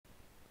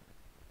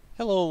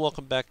Hello and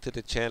welcome back to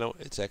the channel.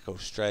 It's Echo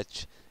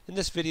Stretch. In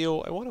this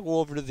video I want to go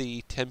over to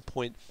the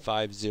 10.50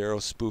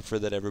 spoofer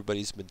that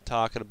everybody's been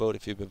talking about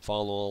if you've been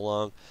following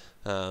along.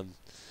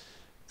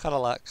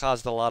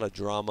 Caused a lot of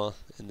drama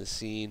in the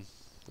scene.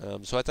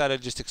 So I thought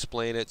I'd just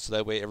explain it so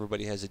that way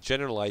everybody has a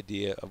general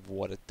idea of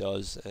what it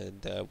does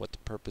and what the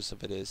purpose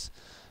of it is.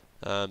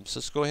 So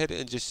let's go ahead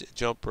and just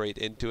jump right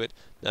into it.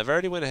 Now I've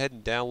already went ahead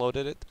and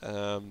downloaded it.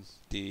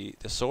 The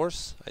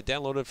source I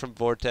downloaded from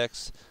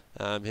Vortex.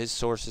 His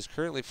source is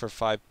currently for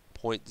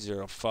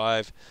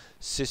 5.05.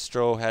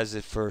 Sistro has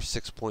it for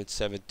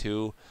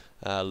 6.72.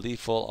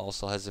 Lethal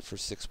also has it for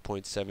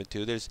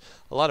 6.72. There's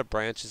a lot of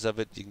branches of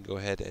it. You can go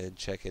ahead and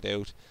check it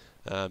out.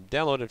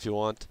 Download it if you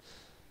want.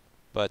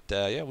 But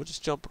yeah, we'll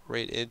just jump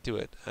right into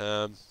it.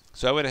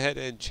 So I went ahead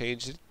and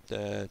changed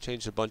it.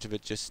 Changed a bunch of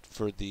it just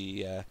for it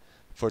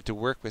to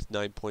work with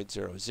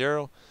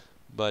 9.00.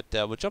 But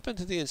we'll jump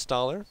into the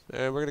installer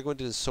and we're going to go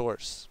into the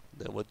source.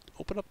 Then we'll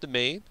open up the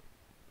main.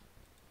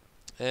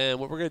 And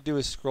what we're going to do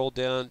is scroll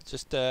down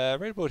just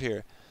right about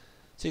here.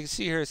 So you can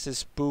see here it says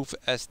Spoof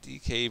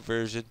SDK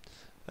version,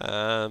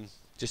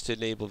 just to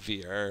enable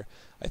VR.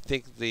 I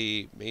think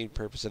the main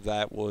purpose of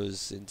that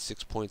was in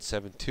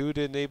 6.72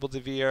 to enable the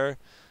VR.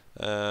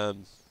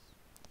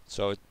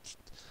 So it's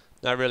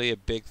not really a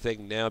big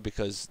thing now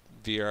because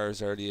VR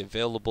is already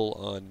available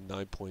on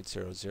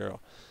 9.00.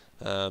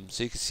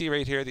 So you can see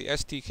right here the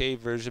SDK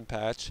version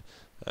patch.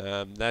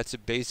 That's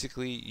it.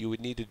 Basically you would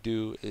need to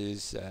do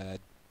is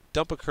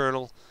dump a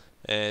kernel,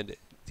 and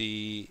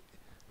the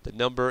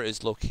number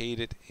is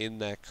located in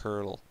that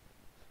kernel.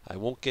 I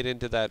won't get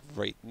into that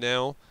right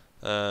now,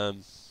 but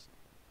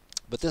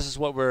this is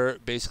what we're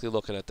basically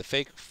looking at, the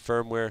fake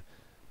firmware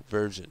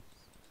version.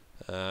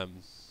 So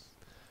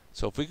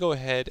if we go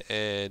ahead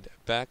and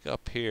back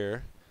up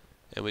here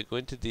and we go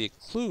into the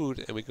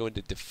include and we go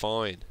into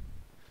define,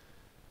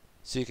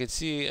 so you can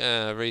see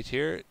right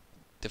here,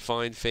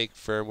 define fake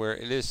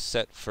firmware. It is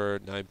set for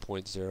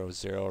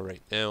 9.00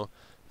 right now.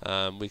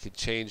 We could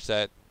change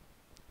that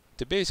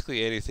to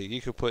basically anything.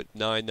 You could put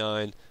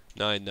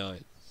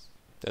 9999,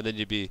 and then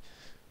you'd be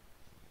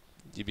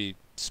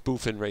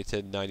spoofing right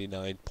to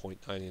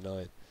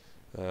 99.99.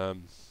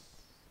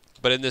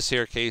 But in this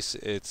here case,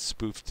 it's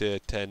spoofed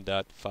to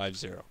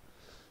 10.50,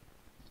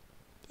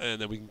 and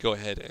then we can go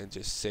ahead and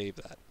just save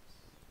that.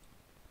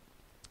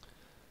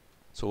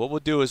 So what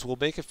we'll do is we'll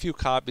make a few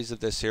copies of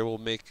this here. We'll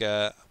make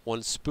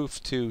one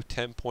spoof to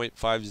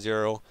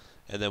 10.50.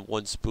 and then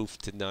one spoof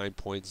to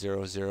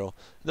 9.00. And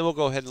then we'll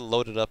go ahead and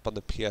load it up on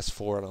the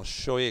PS4, and I'll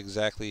show you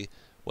exactly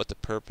what the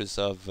purpose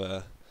of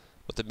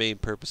what the main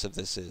purpose of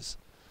this is.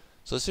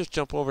 So let's just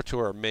jump over to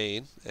our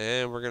main,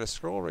 and we're going to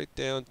scroll right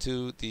down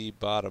to the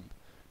bottom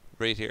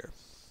right here.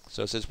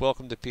 So it says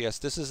welcome to PS.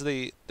 This is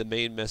the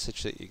main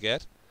message that you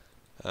get.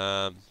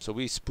 So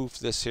we spoofed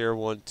this here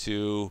one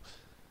to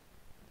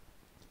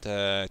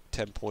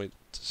 10.50.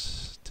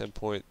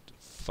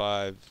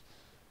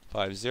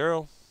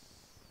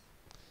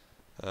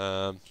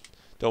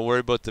 Don't worry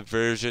about the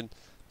version.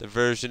 The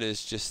version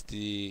is just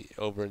the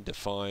over and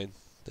define.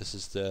 This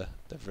is the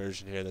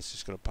version here that's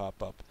just going to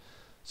pop up.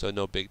 So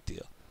no big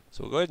deal.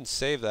 So we'll go ahead and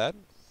save that.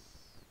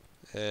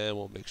 And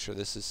we'll make sure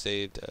this is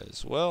saved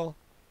as well.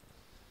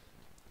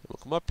 We'll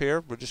come up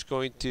here. We're just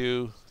going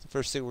to, the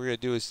first thing we're going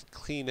to do is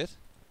clean it.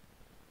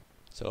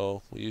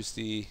 So we'll use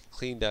the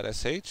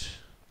clean.sh.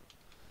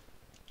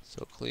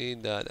 So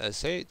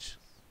clean.sh.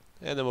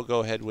 And then we'll go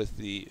ahead with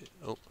the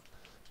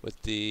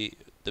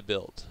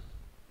build.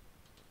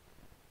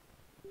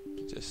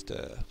 Just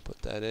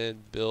put that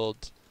in,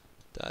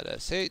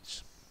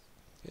 build.sh.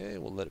 Okay,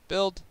 we'll let it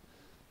build.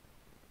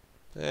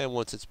 And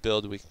once it's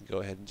built, we can go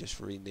ahead and just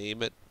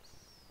rename it.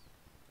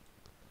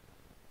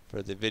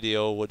 For the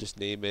video, we'll just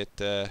name it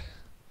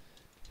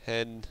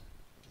hen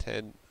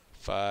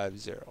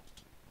 1050.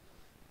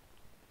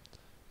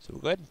 So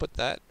we'll go ahead and put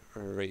that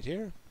right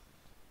here.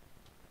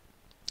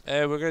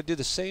 And we're going to do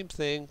the same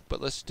thing,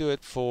 but let's do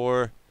it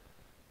for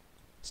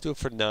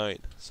 9.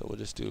 So we'll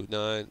just do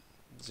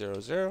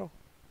 900.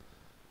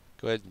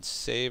 Go ahead and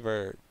save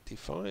our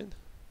define,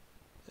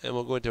 and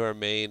we'll go into our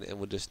main and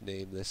we'll just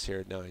name this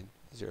here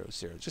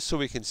 900, just so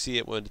we can see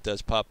it when it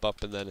does pop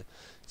up, and then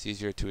it's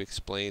easier to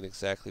explain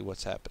exactly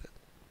what's happening.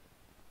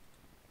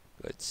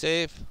 Go ahead and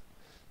save.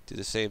 Do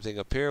the same thing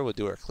up here. We'll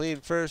do our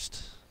clean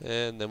first,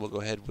 and then we'll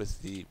go ahead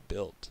with the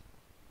build.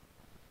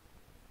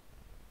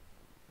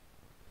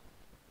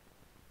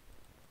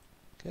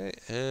 Okay,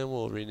 and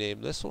we'll rename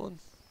this one.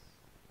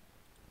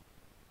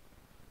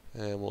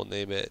 And we'll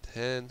name it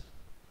hen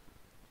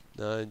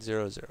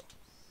 900.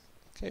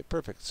 Okay,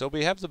 perfect. So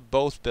we have them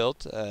both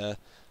built. I'm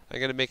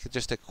going to make it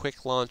just a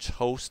quick launch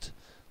host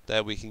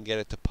that we can get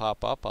it to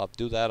pop up. I'll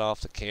do that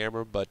off the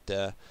camera, but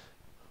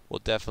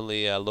we'll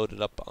definitely load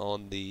it up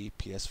on the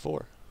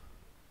PS4.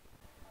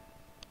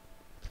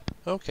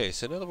 Okay,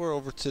 so now that we're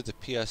over to the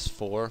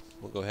PS4,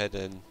 we'll go ahead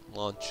and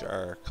launch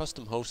our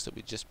custom host that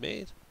we just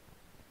made.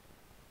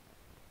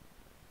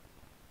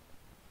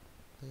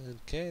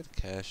 Okay, the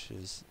cache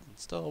is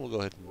installed. We'll go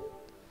ahead and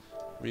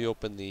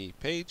reopen the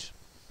page.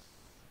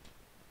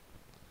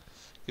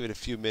 Give it a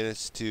few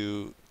minutes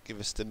to give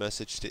us the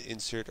message to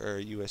insert our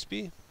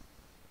USB.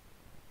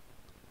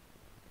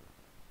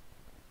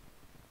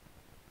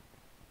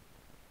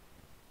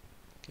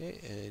 Okay,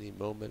 any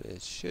moment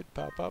it should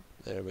pop up.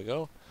 There we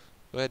go.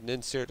 Go ahead and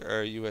insert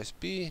our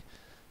USB,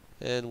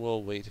 and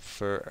we'll wait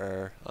for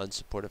our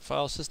unsupported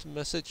file system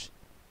message.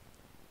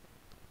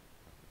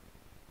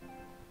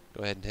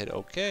 Go ahead and hit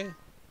OK.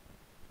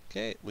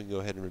 Okay, we can go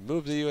ahead and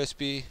remove the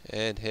USB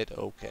and hit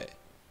OK.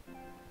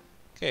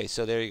 Okay,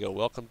 so there you go.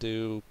 Welcome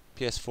to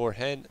PS4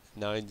 hen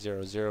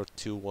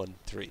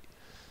 900213.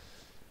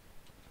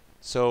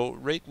 So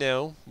right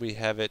now we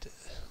have it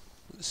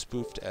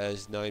spoofed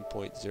as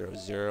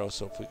 9.00.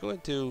 So if we go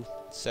into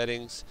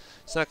settings,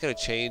 it's not going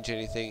to change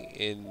anything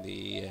in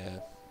the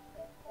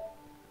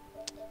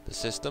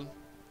system.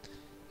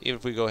 Even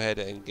if we go ahead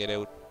and get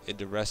out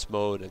into rest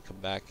mode and come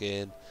back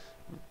in,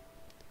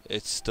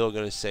 it's still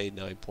going to say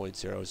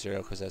 9.00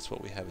 because that's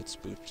what we have it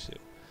spoofed to.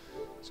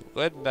 So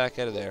go ahead and back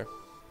out of there.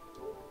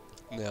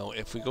 Now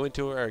if we go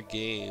into our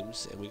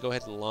games and we go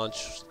ahead and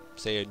launch,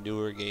 say, a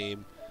newer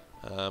game,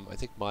 I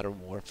think Modern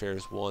Warfare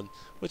is one,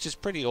 which is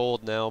pretty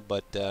old now,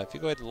 but if you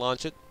go ahead and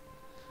launch it,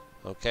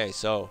 okay,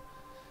 so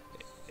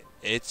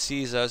it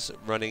sees us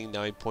running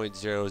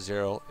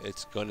 9.00.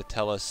 It's going to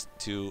tell us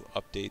to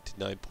update to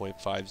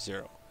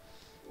 9.50.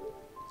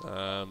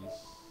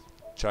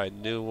 Try a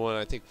new one.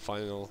 I think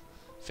Final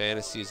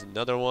Fantasy is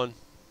another one.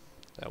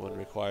 That one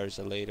requires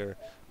a later.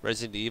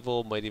 Resident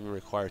Evil might even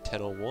require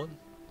 10.01.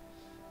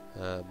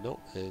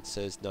 Nope, it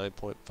says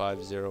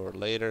 9.50 or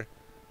later.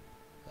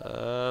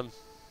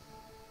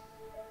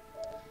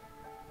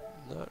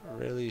 Not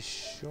really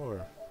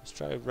sure. Let's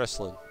try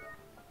wrestling.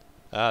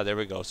 Ah, there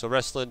we go. So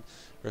wrestling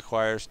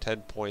requires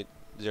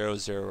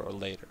 10.00 or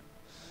later.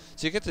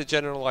 So you get the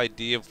general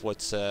idea of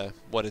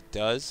what it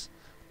does.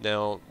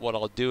 Now, what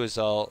I'll do is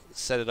I'll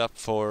set it up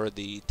for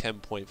the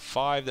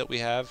 10.5 that we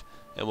have,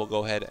 and we'll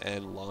go ahead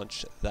and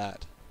launch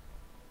that.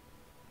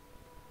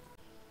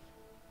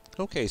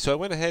 Okay, so I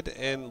went ahead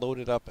and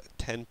loaded up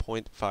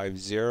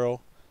 10.50.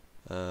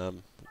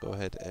 Go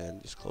ahead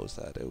and just close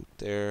that out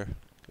there.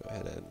 Go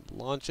ahead and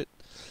launch it.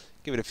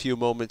 Give it a few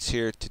moments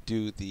here to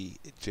do the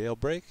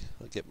jailbreak.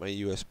 I'll get my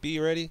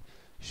USB ready.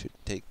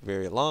 Shouldn't take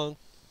very long.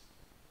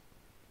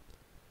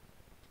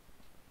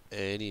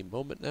 Any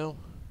moment now.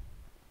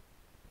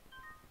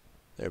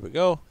 There we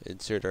go.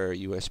 Insert our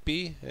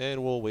USB,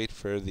 and we'll wait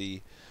for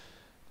the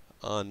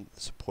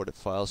unsupported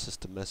file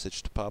system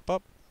message to pop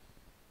up.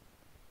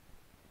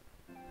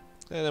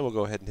 And then we'll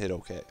go ahead and hit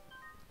OK.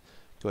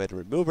 Go ahead and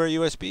remove our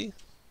USB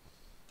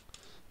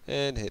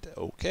and hit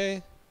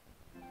OK.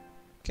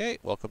 Okay,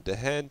 welcome to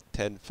hen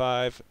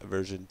 10.5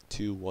 version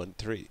 2.13.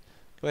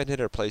 Go ahead and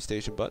hit our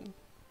PlayStation button.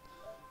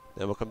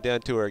 Then we'll come down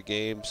to our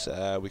games.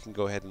 We can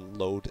go ahead and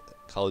load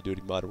Call of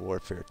Duty Modern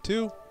Warfare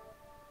 2.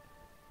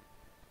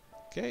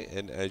 Okay,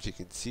 and as you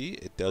can see,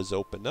 it does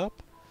open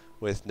up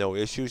with no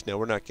issues. Now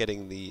we're not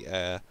getting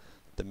the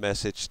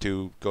message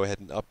to go ahead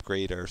and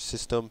upgrade our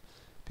system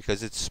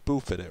because it's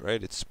spoofing it,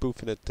 right? It's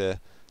spoofing it to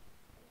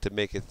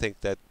make it think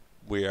that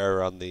we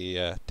are on the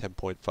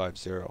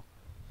 10.50.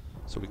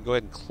 So we can go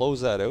ahead and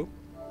close that out.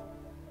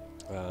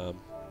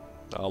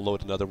 I'll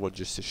load another one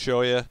just to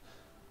show you.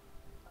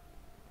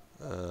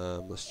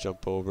 Let's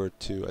jump over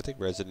to, I think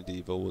Resident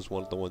Evil was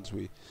one of the ones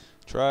we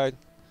tried.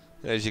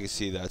 And as you can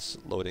see, that's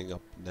loading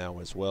up now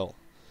as well.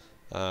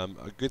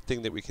 A good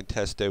thing that we can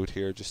test out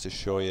here, just to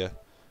show you,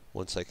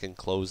 once I can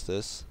close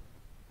this.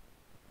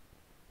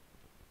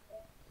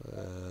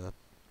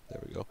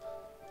 There we go.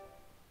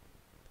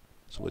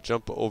 So we'll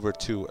jump over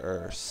to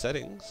our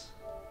settings.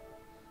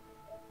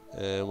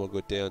 And we'll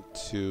go down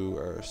to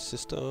our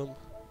system.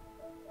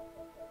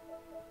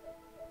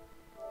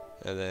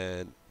 And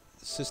then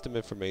system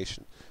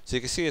information. So you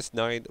can see it's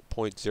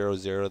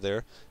 9.00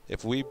 there.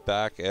 If we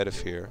back out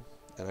of here,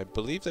 and I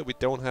believe that we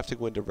don't have to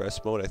go into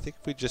rest mode. I think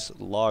if we just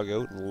log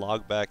out and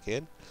log back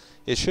in,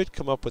 it should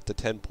come up with the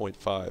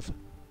 10.5.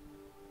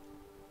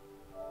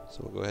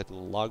 So we'll go ahead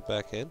and log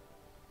back in.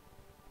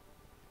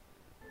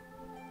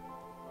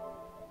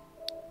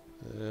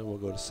 And we'll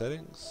go to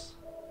settings.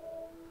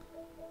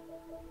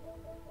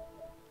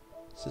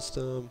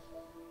 System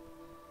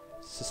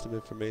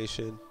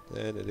information,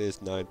 and it is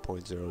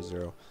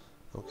 9.00.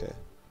 Okay,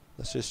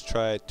 let's just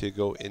try to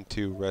go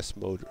into rest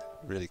mode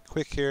really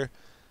quick here.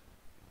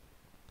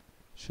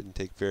 Shouldn't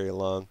take very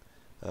long,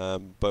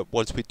 but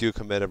once we do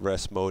come out of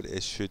rest mode,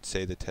 it should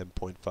say the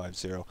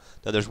 10.50.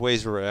 Now there's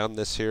ways around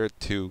this here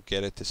to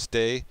get it to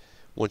stay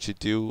once you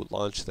do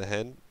launch the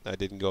hen. I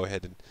didn't go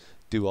ahead and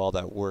do all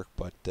that work,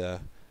 but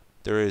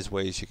there is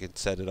ways you can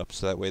set it up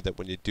so that way that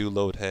when you do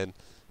load hen,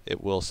 it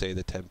will say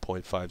the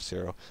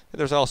 10.50. And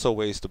there's also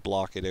ways to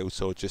block it out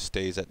so it just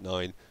stays at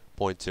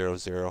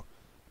 9.00.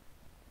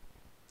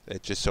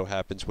 It just so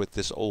happens with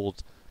this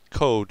old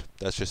code,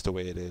 that's just the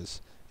way it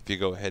is. If you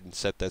go ahead and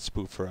set that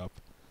spoofer up,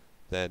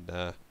 then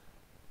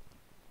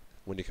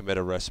when you come out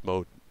of rest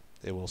mode,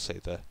 it will say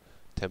the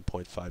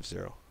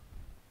 10.50.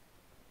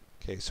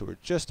 Okay, so we're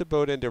just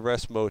about into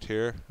rest mode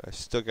here. I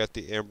still got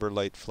the amber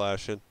light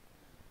flashing.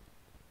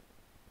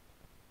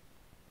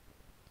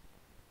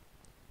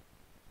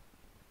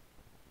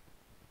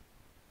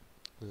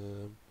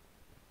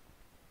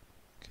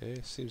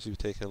 Okay, seems to be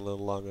taking a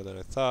little longer than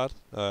I thought.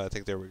 I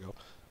think there we go.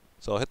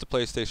 So I'll hit the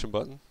PlayStation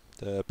button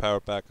to power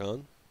it back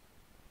on.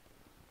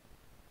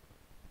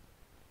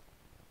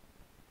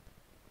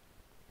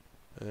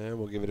 And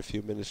we'll give it a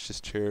few minutes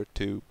just here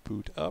to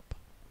boot up.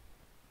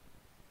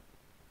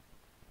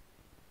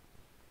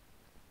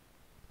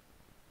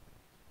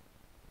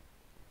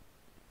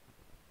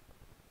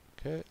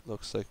 Okay,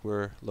 looks like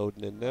we're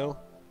loading in now.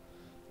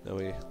 Now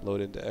we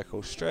load into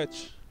Echo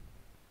Stretch.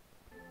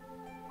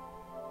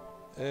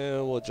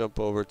 And we'll jump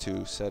over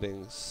to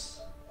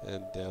Settings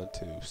and down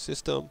to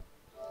System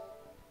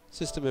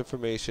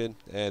Information,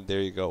 and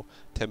there you go,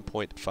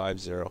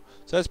 10.50. So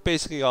that's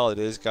basically all it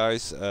is,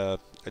 guys. I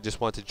just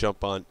want to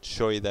jump on,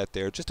 show you that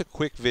there. Just a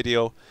quick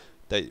video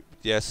that,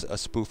 yes, a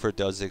spoofer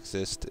does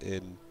exist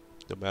in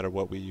no matter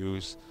what we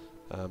use.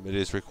 It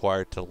is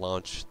required to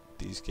launch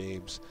these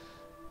games.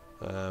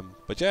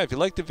 But yeah, if you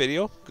liked the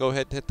video, go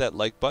ahead and hit that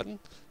like button.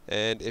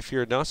 And if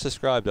you're not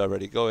subscribed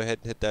already, go ahead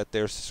and hit that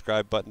there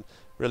subscribe button.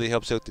 Really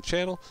helps out the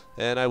channel.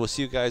 And I will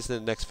see you guys in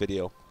the next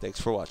video.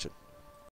 Thanks for watching.